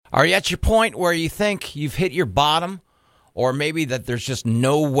Are you at your point where you think you've hit your bottom, or maybe that there's just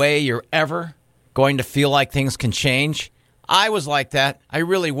no way you're ever going to feel like things can change? I was like that. I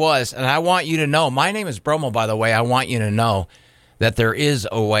really was. And I want you to know, my name is Bromo, by the way. I want you to know that there is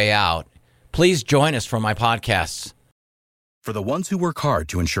a way out. Please join us for my podcasts. For the ones who work hard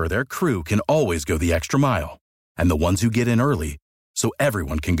to ensure their crew can always go the extra mile, and the ones who get in early so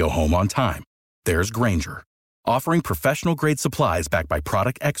everyone can go home on time, there's Grainger, offering professional-grade supplies backed by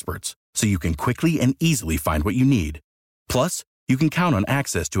product experts so you can quickly and easily find what you need. Plus, you can count on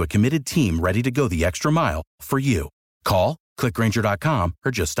access to a committed team ready to go the extra mile for you. Call, click Grainger.com,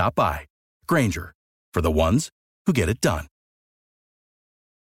 or just stop by. Grainger, for the ones who get it done.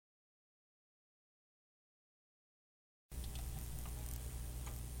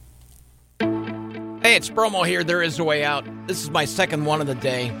 Hey, it's Bromo here. There is a way out. This is my second one of the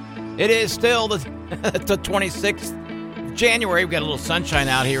day. It is still the 26th of January. We've got a little sunshine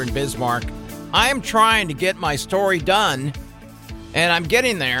out here in Bismarck. I am trying to get my story done, and I'm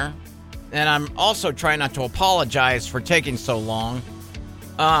getting there. And I'm also trying not to apologize for taking so long.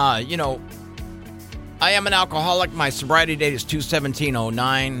 I am an alcoholic. My sobriety date is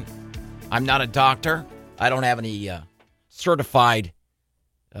 2/17/09. I'm not a doctor. I don't have any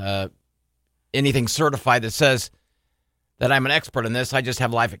anything certified that says that I'm an expert in this. I just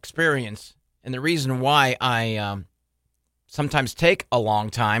have life experience. And the reason why I sometimes take a long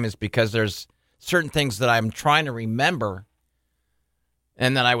time is because there's certain things that I'm trying to remember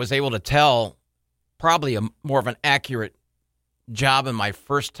and that I was able to tell probably more of an accurate job in my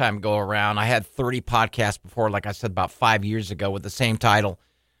first time go around. I had 30 podcasts before, like I said, about 5 years ago with the same title,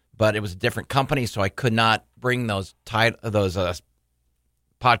 but it was a different company, so I could not bring those podcasts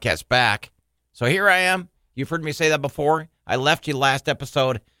back. So here I am. You've heard me say that before. I left you last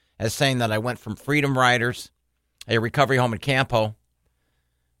episode as saying that I went from Freedom Riders, a recovery home in Campo,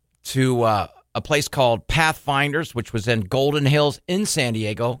 to a place called Pathfinders, which was in Golden Hills in San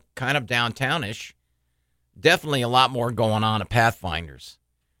Diego, kind of downtownish. Definitely a lot more going on at Pathfinders.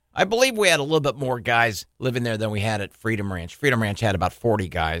 I believe we had a little bit more guys living there than we had at Freedom Ranch. Freedom Ranch had about 40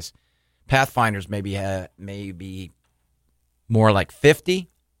 guys. Pathfinders maybe more like 50.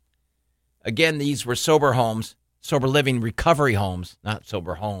 Again, these were sober homes, sober living recovery homes, not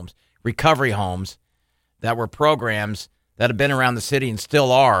sober homes, recovery homes that were programs that have been around the city and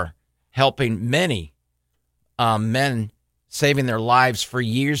still are helping many men, saving their lives for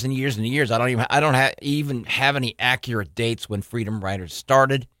years and years and years. I don't even have any accurate dates when Freedom Riders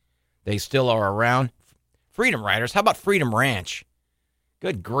started. They still are around. Freedom Riders. How about Freedom Ranch?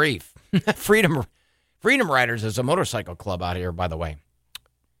 Good grief. Freedom Riders is a motorcycle club out here, by the way.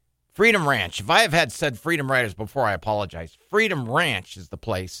 Freedom Ranch. If I have had said Freedom Riders before, I apologize. Freedom Ranch is the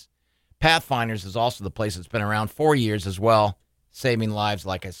place. Pathfinders is also the place that's been around 4 years as well, saving lives,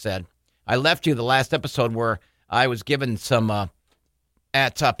 like I said. I left you the last episode where I was given some,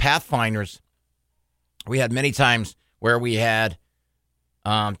 at Pathfinders, we had many times where we had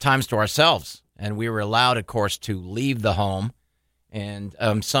times to ourselves, and we were allowed, of course, to leave the home, and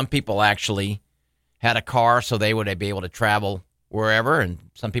some people actually had a car so they would be able to travel wherever, and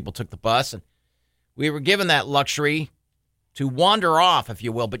some people took the bus, and we were given that luxury to wander off, if you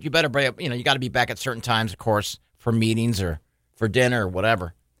will, but you better, you got to be back at certain times, of course, for meetings or for dinner or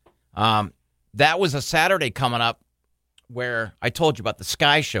whatever. That was a Saturday coming up where I told you about the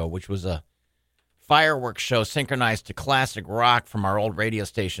Sky Show, which was a fireworks show synchronized to classic rock from our old radio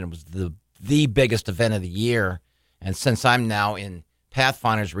station. It was the biggest event of the year, and since I'm now in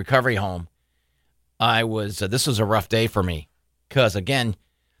Pathfinder's recovery home, this was a rough day for me. Because, again,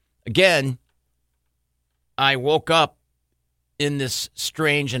 I woke up in this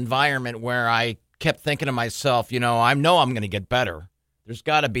strange environment where I kept thinking to myself, I know I'm going to get better. There's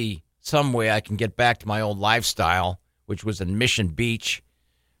got to be some way I can get back to my old lifestyle, which was in Mission Beach,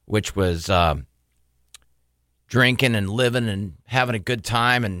 which was drinking and living and having a good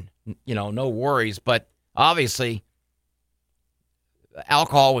time and, no worries. But obviously,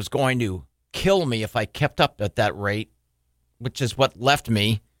 alcohol was going to kill me if I kept up at that rate, which is what left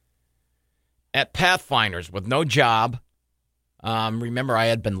me at Pathfinders with no job. Remember, I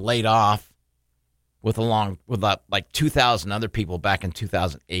had been laid off with like 2,000 other people back in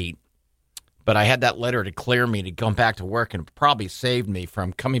 2008. But I had that letter to clear me to come back to work, and it probably saved me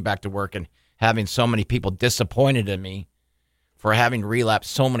from coming back to work and having so many people disappointed in me for having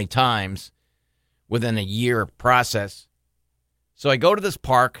relapsed so many times within a year process. So I go to this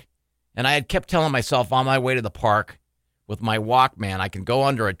park, and I had kept telling myself on my way to the park with my Walkman, I can go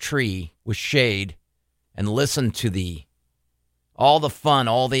under a tree with shade and listen to all the fun,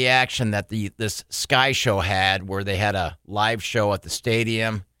 all the action that this Sky Show had, where they had a live show at the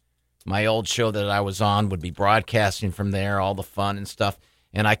stadium. My old show that I was on would be broadcasting from there, all the fun and stuff.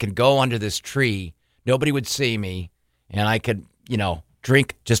 And I could go under this tree. Nobody would see me. And I could,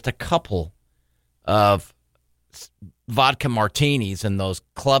 drink just a couple of vodka martinis in those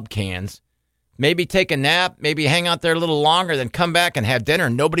club cans. Maybe take a nap, maybe hang out there a little longer, then come back and have dinner.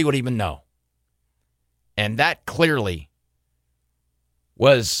 Nobody would even know. And that clearly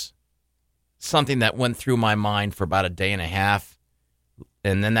was something that went through my mind for about a day and a half.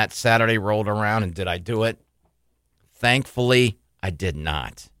 And then that Saturday rolled around, and did I do it? Thankfully, I did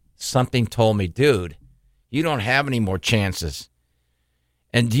not. Something told me, dude, you don't have any more chances.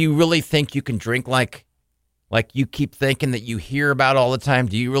 And do you really think you can drink like you keep thinking that you hear about all the time?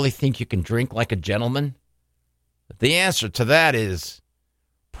 Do you really think you can drink like a gentleman? The answer to that is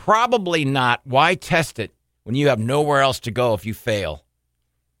probably not. Why test it when you have nowhere else to go if you fail?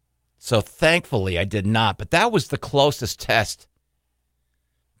 So thankfully, I did not. But that was the closest test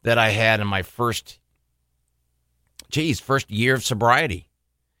that I had in my first year of sobriety.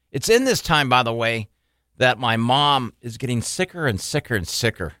 It's in this time, by the way, that my mom is getting sicker and sicker and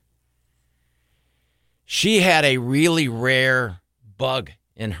sicker. She had a really rare bug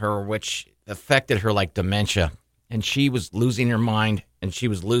in her, which affected her like dementia. And she was losing her mind, and she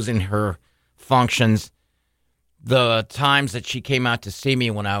was losing her functions. The times that she came out to see me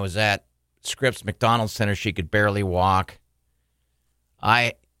when I was at Scripps McDonald Center, she could barely walk.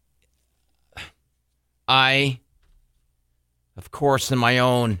 I, of course, in my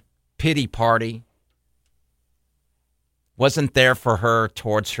own pity party, wasn't there for her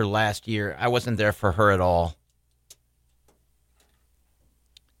towards her last year. I wasn't there for her at all.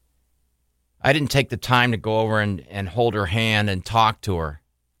 I didn't take the time to go over and hold her hand and talk to her.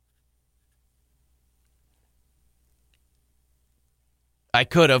 I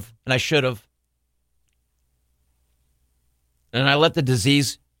could have, and I should have. And I let the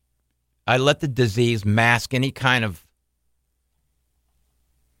disease mask any kind of...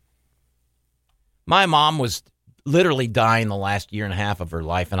 My mom was literally dying the last year and a half of her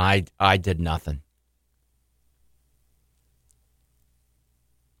life, and I did nothing.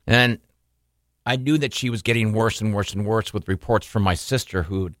 And I knew that she was getting worse and worse and worse with reports from my sister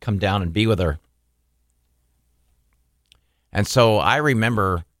who would come down and be with her. And so I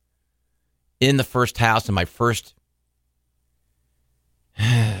remember in the first house in my first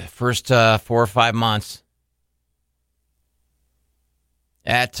 4 or 5 months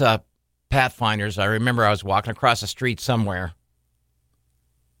at Pathfinders, I remember I was walking across the street somewhere,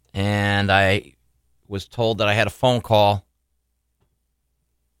 and I was told that I had a phone call,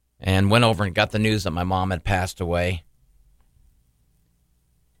 and went over and got the news that my mom had passed away.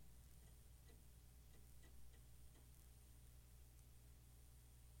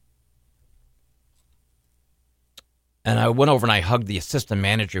 And I went over and I hugged the assistant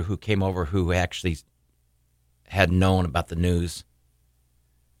manager who came over, who actually had known about the news.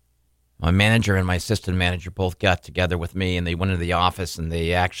 My manager and my assistant manager both got together with me, and they went into the office, and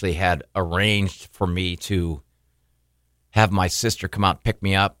they actually had arranged for me to have my sister come out and pick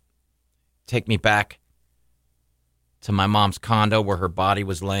me up, take me back to my mom's condo where her body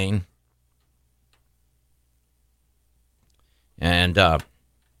was laying. And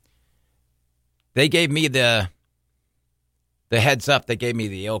they gave me the heads up. They gave me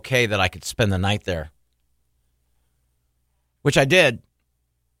the okay that I could spend the night there, which I did.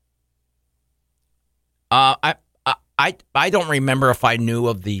 I don't remember if I knew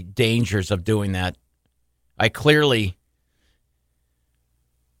of the dangers of doing that. I clearly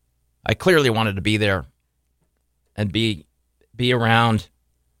wanted to be there and be around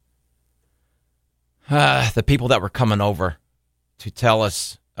the people that were coming over to tell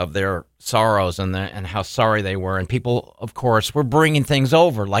us of their sorrows and how sorry they were. And people, of course, were bringing things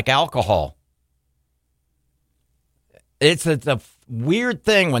over like alcohol. It's a weird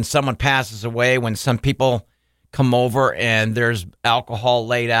thing when someone passes away, when some people come over and there's alcohol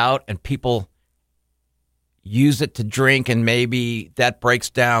laid out and people use it to drink, and maybe that breaks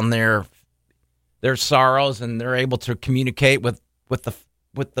down their sorrows, and they're able to communicate with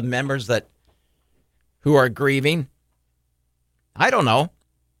the members who are grieving. I don't know.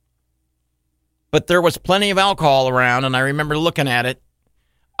 But there was plenty of alcohol around, and I remember looking at it.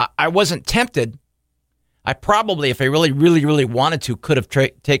 I wasn't tempted. I probably, if I really, really, really wanted to, could have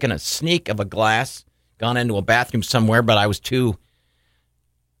taken a sneak of a glass, gone into a bathroom somewhere, but I was too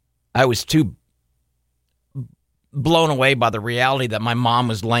blown away by the reality that my mom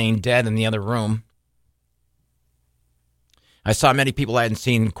was laying dead in the other room. I saw many people I hadn't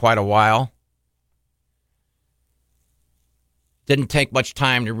seen in quite a while. Didn't take much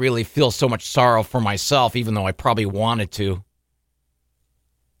time to really feel so much sorrow for myself, even though I probably wanted to.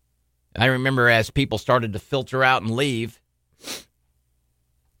 I remember as people started to filter out and leave,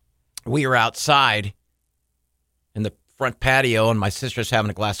 we were outside in the front patio, and my sister's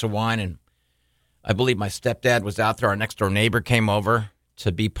having a glass of wine, and I believe my stepdad was out there. Our next-door neighbor came over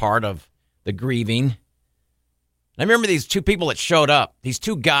to be part of the grieving. I remember these two people that showed up, these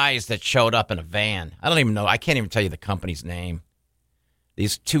two guys that showed up in a van. I don't even know. I can't even tell you the company's name.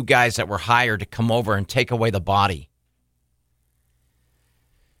 These two guys that were hired to come over and take away the body.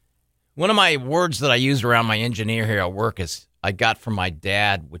 One of my words that I use around my engineer here at work is I got from my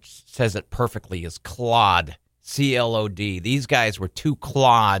dad, which says it perfectly, is clod, C-L-O-D. These guys were two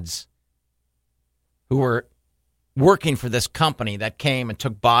clods who were working for this company that came and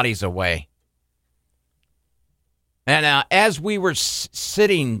took bodies away. And as we were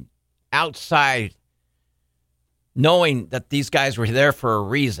sitting outside, knowing that these guys were there for a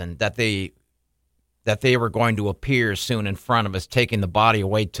reason, that they were going to appear soon in front of us, taking the body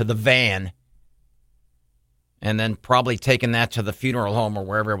away to the van, and then probably taking that to the funeral home or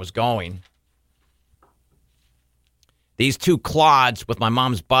wherever it was going. These two clods with my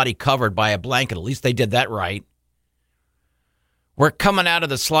mom's body covered by a blanket, at least they did that right, were coming out of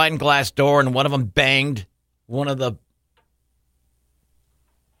the sliding glass door, and one of them banged one of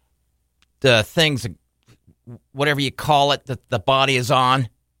the things, whatever you call it, that the body is on.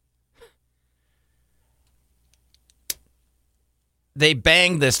 They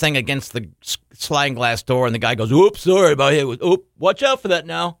banged this thing against the sliding glass door, and the guy goes, "Oops, sorry about it. Oop, watch out for that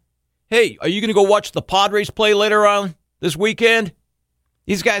now. Hey, are you going to go watch the Padres play later on this weekend?"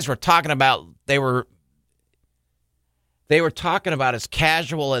 These guys were talking about, they were talking about as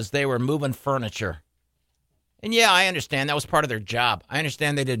casual as they were moving furniture. And yeah, I understand that was part of their job. I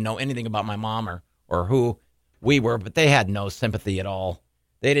understand they didn't know anything about my mom or who we were, but they had no sympathy at all.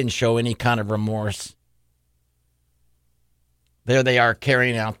 They didn't show any kind of remorse. There they are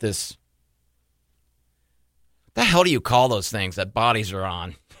carrying out this. What the hell do you call those things that bodies are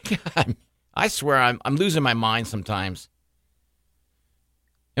on? God, I swear I'm losing my mind sometimes.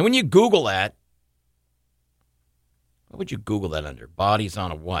 And when you Google that, what would you Google that under? Bodies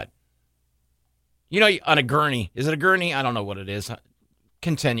on a what? You know, on a gurney. Is it a gurney? I don't know what it is.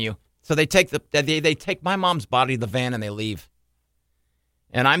 Continue. So they take they take my mom's body to the van and they leave.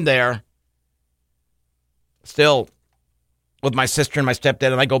 And I'm there, still with my sister and my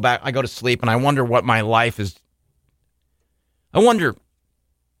stepdad, and I go to sleep, and I wonder what my life is. I wonder,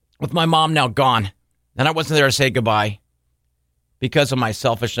 with my mom now gone, and I wasn't there to say goodbye because of my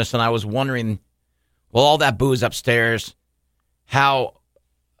selfishness, and I was wondering, well, all that booze upstairs, how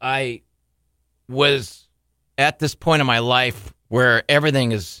I was at this point in my life where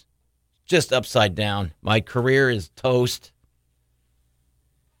everything is just upside down. My career is toast.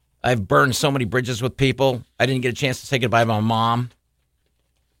 I've burned so many bridges with people. I didn't get a chance to say goodbye to my mom.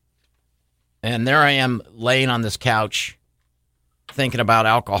 And there I am laying on this couch thinking about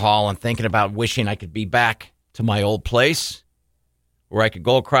alcohol and thinking about wishing I could be back to my old place where I could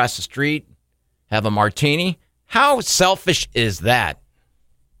go across the street, have a martini. How selfish is that?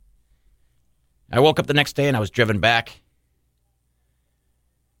 I woke up the next day and I was driven back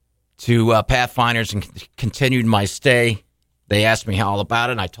to Pathfinders and continued my stay. They asked me all about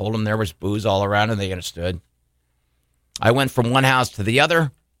it, and I told them there was booze all around, and they understood. I went from one house to the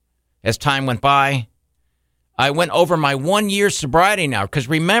other as time went by. I went over my 1 year sobriety now, because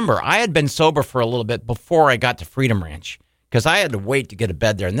remember, I had been sober for a little bit before I got to Freedom Ranch, because I had to wait to get a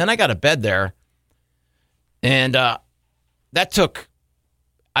bed there. And then I got a bed there, and that took,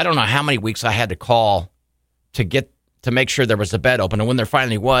 I don't know how many weeks I had to call to make sure there was a bed open. And when there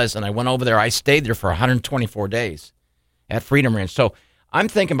finally was, and I went over there, I stayed there for 124 days at Freedom Ranch. So I'm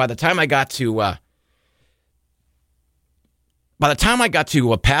thinking by the time I got to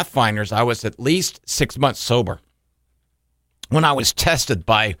Pathfinders, I was at least 6 months sober. When I was tested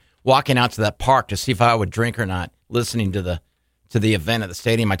by walking out to that park to see if I would drink or not, listening to the event at the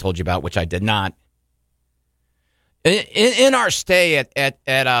stadium I told you about, which I did not. In our stay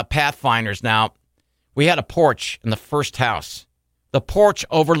at Pathfinders now, we had a porch in the first house. The porch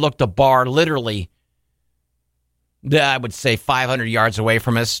overlooked a bar literally, I would say 500 yards away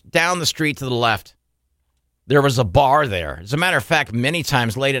from us, down the street to the left. There was a bar there. As a matter of fact, many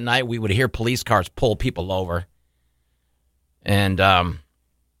times late at night, we would hear police cars pull people over. And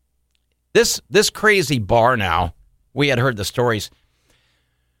this crazy bar now, we had heard the stories.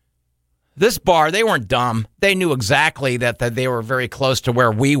 This bar, they weren't dumb. They knew exactly that they were very close to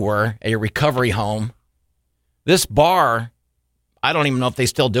where we were, a recovery home. This bar, I don't even know if they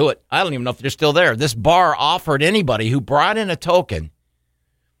still do it. I don't even know if they're still there. This bar offered anybody who brought in a token,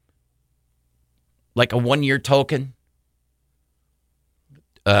 like a 1 year token,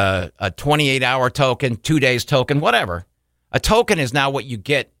 a 28-hour token, 2 days token, whatever. A token is now what you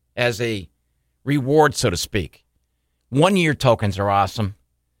get as a reward, so to speak. 1 year tokens are awesome.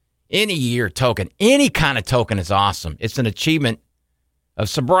 Any year token, any kind of token is awesome. It's an achievement of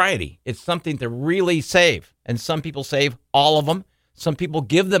sobriety. It's something to really save. And some people save all of them. Some people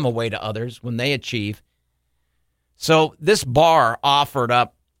give them away to others when they achieve. So this bar offered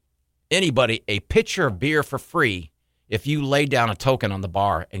up anybody a pitcher of beer for free if you laid down a token on the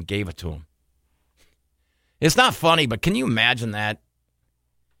bar and gave it to them. It's not funny, but can you imagine that?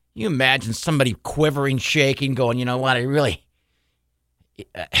 You imagine somebody quivering, shaking, going, you know what,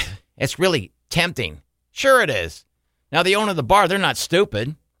 it's really tempting. Sure it is. Now, the owner of the bar, they're not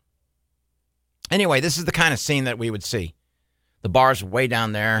stupid. Anyway, this is the kind of scene that we would see. The bar's way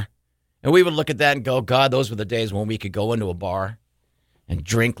down there, and we would look at that and go, God, those were the days when we could go into a bar and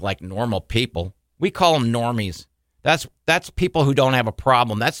drink like normal people. We call them normies. That's people who don't have a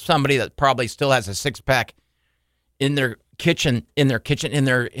problem. That's somebody that probably still has a six-pack in their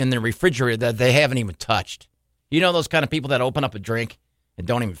refrigerator that they haven't even touched. You know those kind of people that open up a drink and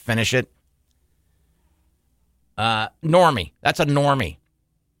don't even finish it? Normie. That's a normie.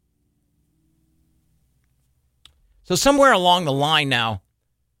 So somewhere along the line now,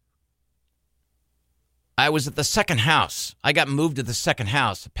 I was at the second house. I got moved to the second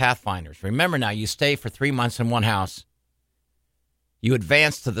house, Pathfinders. Remember now, you stay for 3 months in one house. You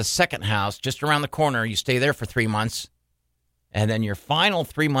advance to the second house, just around the corner. You stay there for 3 months. And then your final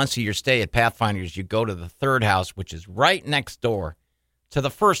 3 months of your stay at Pathfinders, you go to the third house, which is right next door to the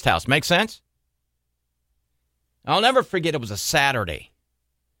first house. Make sense? I'll never forget, it was a Saturday.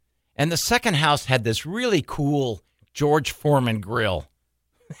 And the second house had this really cool George Foreman grill.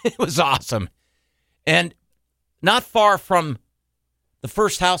 It was awesome. And not far from the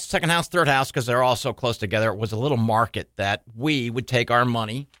first house, second house, third house, because they're all so close together, it was a little market that we would take our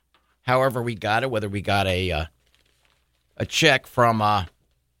money, however we got it, whether we got a check from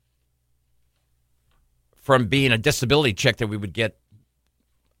being a disability check that we would get,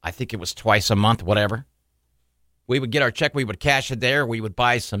 I think it was twice a month, whatever. We would get our check, we would cash it there, we would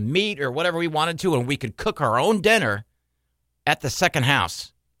buy some meat or whatever we wanted to, and we could cook our own dinner at the second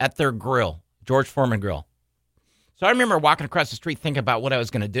house, at their grill, George Foreman Grill. So I remember walking across the street thinking about what I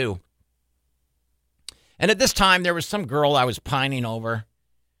was going to do. And at this time, there was some girl I was pining over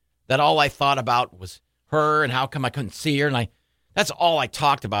that all I thought about was her and how come I couldn't see her. And that's all I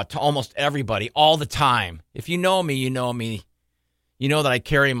talked about to almost everybody all the time. If you know me, you know me. You know that I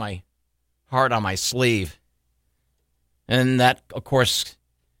carry my heart on my sleeve. And that, of course,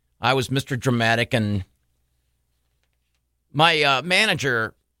 I was Mr. Dramatic. And my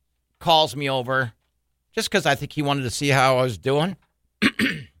manager calls me over just because I think he wanted to see how I was doing.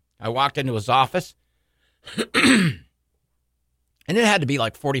 I walked into his office. And it had to be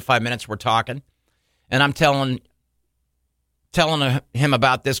like 45 minutes we're talking. And I'm telling him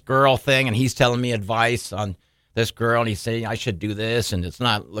about this girl thing, and he's telling me advice on this girl, and he's saying I should do this, and it's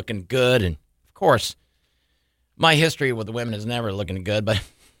not looking good. And, of course, my history with the women is never looking good,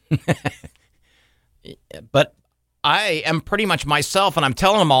 but I am pretty much myself, and I'm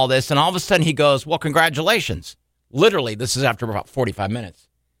telling him all this, and all of a sudden he goes, well, congratulations. Literally, this is after about 45 minutes.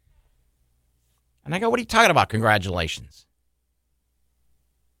 And I go, what are you talking about, congratulations?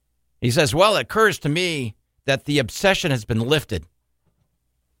 He says, well, it occurs to me that the obsession has been lifted.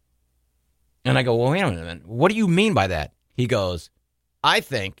 And I go, well, wait a minute. What do you mean by that? He goes, I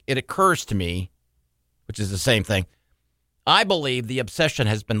think it occurs to me, which is the same thing. I believe the obsession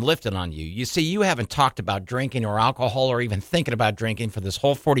has been lifted on you. You see, you haven't talked about drinking or alcohol or even thinking about drinking for this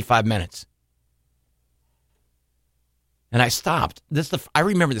whole 45 minutes. And I stopped. I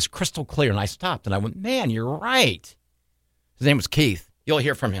remember this crystal clear, and I stopped, and I went, man, you're right. His name was Keith. You'll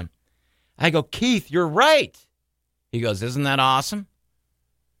hear from him. I go, Keith, you're right. He goes, isn't that awesome?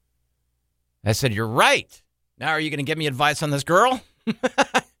 I said, you're right. Now are you going to give me advice on this girl?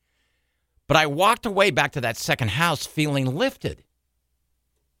 But I walked away back to that second house feeling lifted.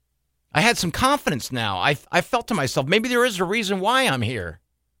 I had some confidence now. I felt to myself, maybe there is a reason why I'm here.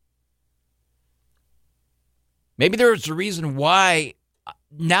 Maybe there's a reason why.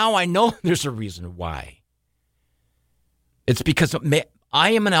 Now I know there's a reason why. It's because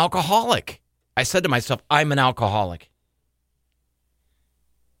I am an alcoholic. I said to myself, I'm an alcoholic.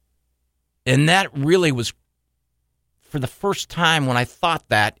 And that really was, for the first time when I thought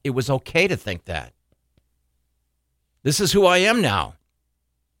that, it was okay to think that. This is who I am now.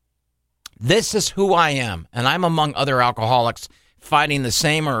 This is who I am. And I'm among other alcoholics fighting the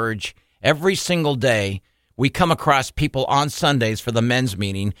same urge every single day. We come across people on Sundays for the men's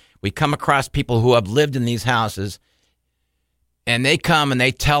meeting. We come across people who have lived in these houses. And they come and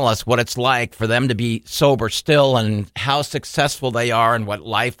they tell us what it's like for them to be sober still and how successful they are and what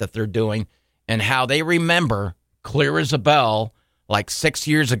life that they're doing and how they remember clear as a bell like 6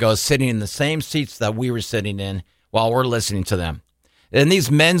 years ago sitting in the same seats that we were sitting in while we're listening to them. In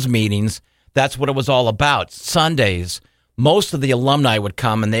these men's meetings, that's what it was all about. Sundays, most of the alumni would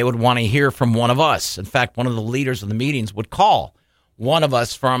come and they would want to hear from one of us. In fact, one of the leaders of the meetings would call one of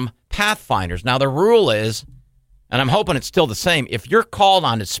us from Pathfinders. Now, the rule is, and I'm hoping it's still the same, if you're called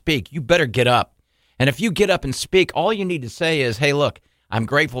on to speak, you better get up. And if you get up and speak, all you need to say is, hey, look, I'm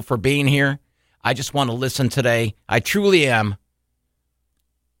grateful for being here. I just want to listen today. I truly am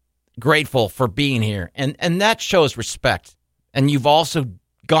grateful for being here. And that shows respect. And you've also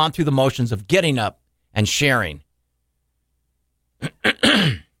gone through the motions of getting up and sharing.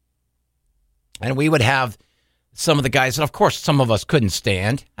 And we would have some of the guys, and of course, some of us couldn't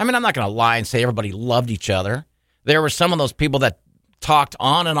stand. I mean, I'm not going to lie and say everybody loved each other. There were some of those people that talked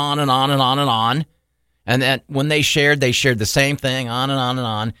on and on and on and on and on. And then when they shared the same thing on and on and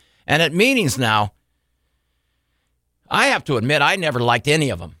on. And at meetings now, I have to admit, I never liked any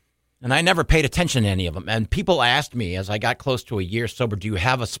of them. And I never paid attention to any of them. And people asked me as I got close to a year sober, do you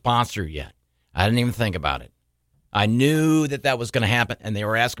have a sponsor yet? I didn't even think about it. I knew that was going to happen. And they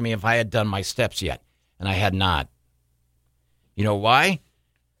were asking me if I had done my steps yet. And I had not. You know why?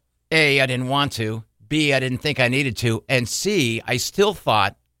 A, I didn't want to. B, I didn't think I needed to. And C, I still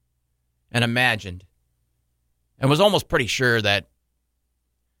thought and imagined and was almost pretty sure that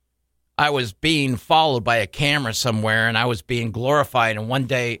I was being followed by a camera somewhere and I was being glorified. And one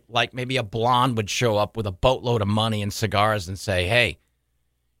day, like maybe a blonde would show up with a boatload of money and cigars and say, hey,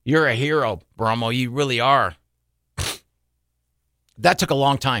 you're a hero, Bromo. You really are. That took a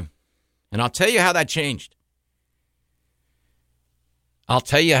long time. And I'll tell you how that changed.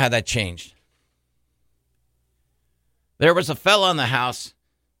 There was a fella in the house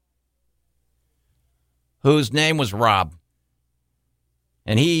whose name was Rob.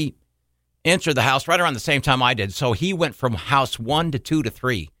 And he entered the house right around the same time I did. So he went from house 1 to 2 to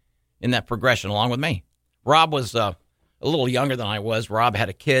 3 in that progression along with me. Rob was a little younger than I was. Rob had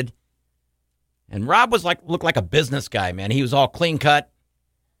a kid. And Rob looked like a business guy, man. He was all clean cut.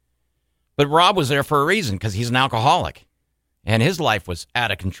 But Rob was there for a reason because he's an alcoholic. And his life was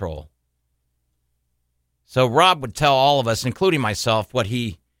out of control. So Rob would tell all of us, including myself, what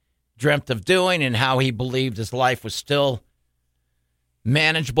he dreamt of doing and how he believed his life was still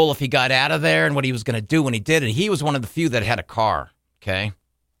manageable if he got out of there and what he was going to do when he did. And he was one of the few that had a car, okay?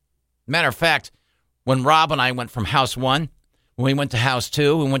 Matter of fact, when Rob and I went from house 1, when we went to house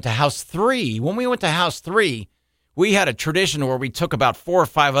 2, we went to house 3. When we went to house 3, we had a tradition where we took about 4 or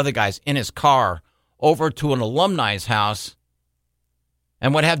 5 other guys in his car over to an alumni's house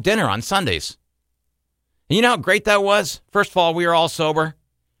and would have dinner on Sundays. And you know how great that was? First of all, we were all sober.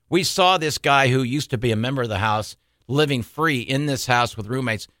 We saw this guy who used to be a member of the house living free in this house with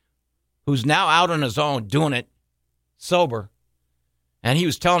roommates, who's now out on his own doing it sober. And he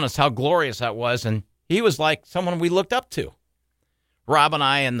was telling us how glorious that was. And he was like someone we looked up to. Rob and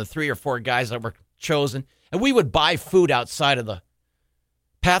I and the 3 or 4 guys that were chosen. And we would buy food outside of the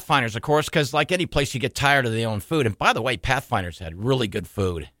Pathfinders, of course, because like any place, you get tired of their own food. And by the way, Pathfinders had really good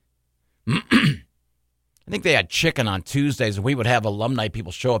food. I think they had chicken on Tuesdays, and we would have alumni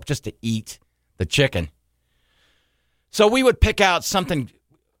people show up just to eat the chicken. So we would pick out something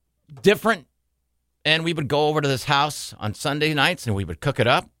different, and we would go over to this house on Sunday nights, and we would cook it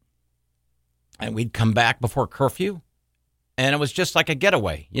up, and we'd come back before curfew, and it was just like a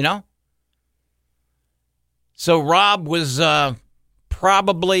getaway, you know? So Rob was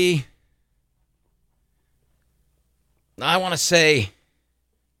probably, I want to say,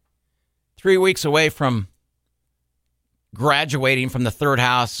 3 weeks away from graduating from the third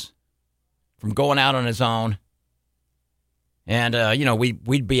house, from going out on his own. And,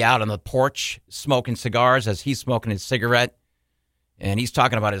 we'd be out on the porch smoking cigars as he's smoking his cigarette. And he's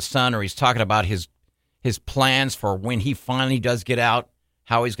talking about his son, or he's talking about his plans for when he finally does get out,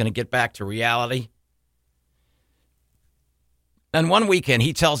 how he's going to get back to reality. And one weekend,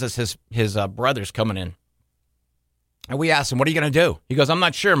 he tells us his brother's coming in. And we asked him, what are you going to do? He goes, I'm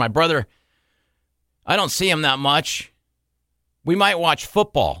not sure. My brother, I don't see him that much. We might watch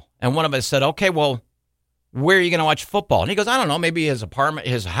football. And one of us said, okay, well, where are you going to watch football? And he goes, I don't know, maybe his apartment,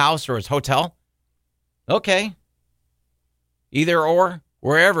 his house, or his hotel. Okay. Either or,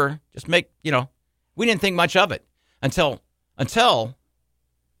 wherever. Just make, we didn't think much of it until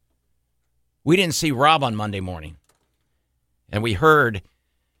we didn't see Rob on Monday morning. And we heard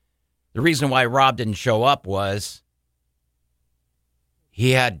the reason why Rob didn't show up was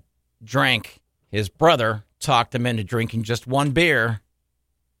he had drank his brother talked him into drinking just one beer,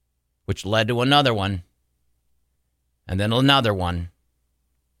 which led to another one, and then another one.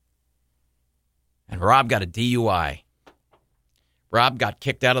 And Rob got a DUI. Rob got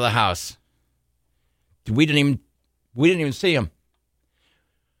kicked out of the house. We didn't even see him.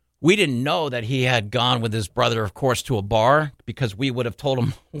 We didn't know that he had gone with his brother, of course, to a bar, because we would have told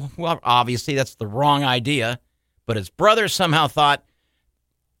him, well, obviously that's the wrong idea. But his brother somehow thought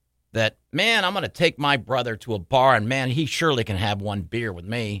that, man, I'm going to take my brother to a bar, and man, he surely can have one beer with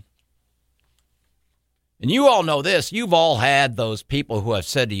me. And you all know this. You've all had those people who have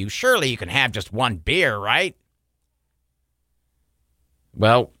said to you, surely you can have just one beer, right?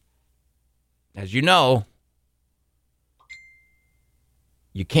 Well, as you know,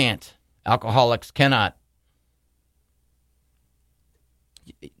 you can't. Alcoholics cannot.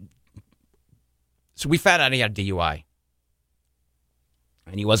 So we found out he had a DUI.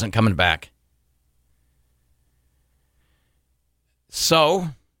 And he wasn't coming back. So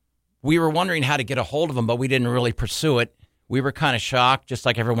we were wondering how to get a hold of him, but we didn't really pursue it. We were kind of shocked, just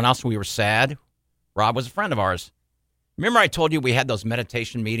like everyone else. We were sad. Rob was a friend of ours. Remember I told you we had those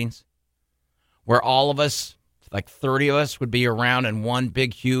meditation meetings where all of us, like 30 of us, would be around in one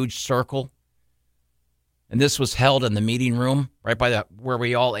big, huge circle? And this was held in the meeting room, right by where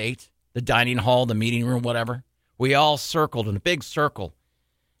we all ate, the dining hall, the meeting room, whatever. We all circled in a big circle.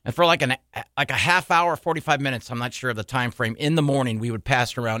 And for like a half hour, 45 minutes, I'm not sure of the time frame, in the morning, we would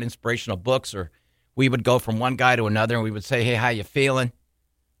pass around inspirational books, or we would go from one guy to another, and we would say, hey, how you feeling?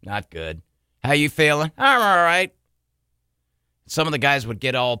 Not good. How you feeling? I'm all right. Some of the guys would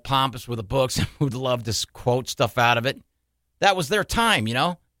get all pompous with the books and would love to quote stuff out of it. That was their time, you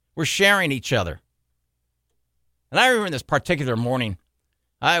know? We're sharing each other. And I remember this particular morning,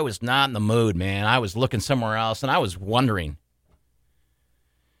 I was not in the mood, man. I was looking somewhere else, and I was wondering.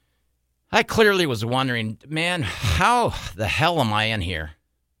 I clearly was wondering, man, how the hell am I in here?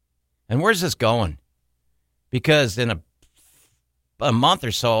 And where's this going? Because in a month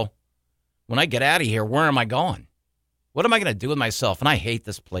or so, when I get out of here, where am I going? What am I going to do with myself? And I hate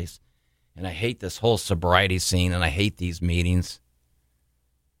this place. And I hate this whole sobriety scene. And I hate these meetings.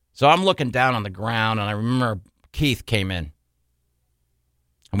 So I'm looking down on the ground. And I remember Keith came in.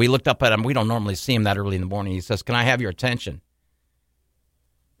 And we looked up at him. We don't normally see him that early in the morning. He says, can I have your attention?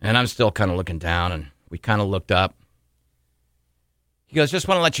 And I'm still kind of looking down. And we kind of looked up. He goes, just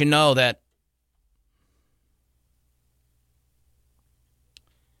want to let you know that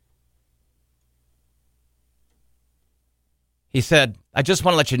he said, I just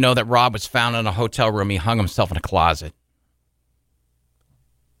want to let you know that Rob was found in a hotel room. He hung himself in a closet.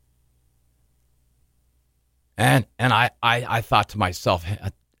 And I thought to myself,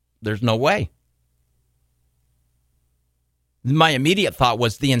 there's no way. My immediate thought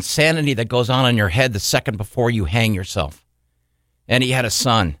was the insanity that goes on in your head the second before you hang yourself. And he had a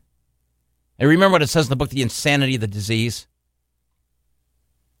son. And remember what it says in the book, the insanity of the disease?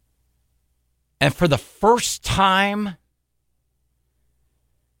 And for the first time,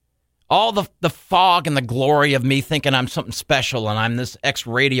 all the fog and the glory of me thinking I'm something special and I'm this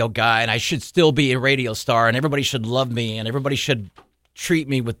ex-radio guy and I should still be a radio star and everybody should love me and everybody should treat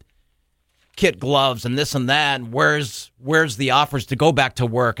me with kid gloves and this and that. And where's the offers to go back to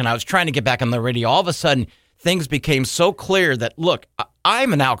work? And I was trying to get back on the radio. All of a sudden, things became so clear that, look,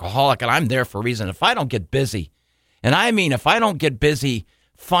 I'm an alcoholic and I'm there for a reason. If I don't get busy, and I mean if I don't get busy,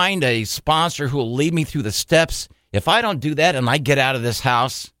 find a sponsor who will lead me through the steps. If I don't do that and I get out of this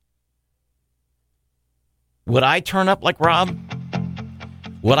house, would I turn up like Rob?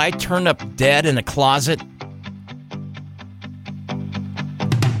 Would I turn up dead in a closet?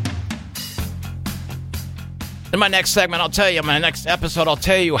 In my next segment, my next episode, I'll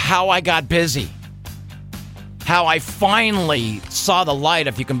tell you how I got busy. How I finally saw the light,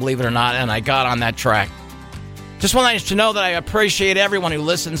 if you can believe it or not, and I got on that track. Just want you to know that I appreciate everyone who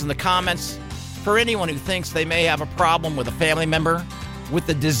listens in the comments. For anyone who thinks they may have a problem with a family member with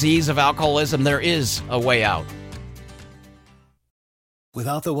the disease of alcoholism, there is a way out.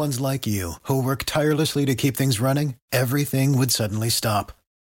 Without the ones like you, who work tirelessly to keep things running, everything would suddenly stop.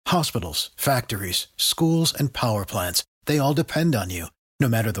 Hospitals, factories, schools, and power plants, they all depend on you. No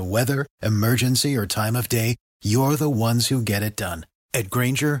matter the weather, emergency, or time of day, you're the ones who get it done. At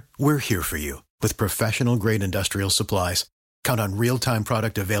Grainger, we're here for you with professional-grade industrial supplies. Count on real-time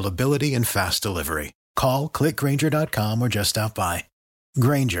product availability and fast delivery. Call, click Grainger.com, or just stop by.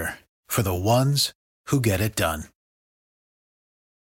 Grainger, for the ones who get it done.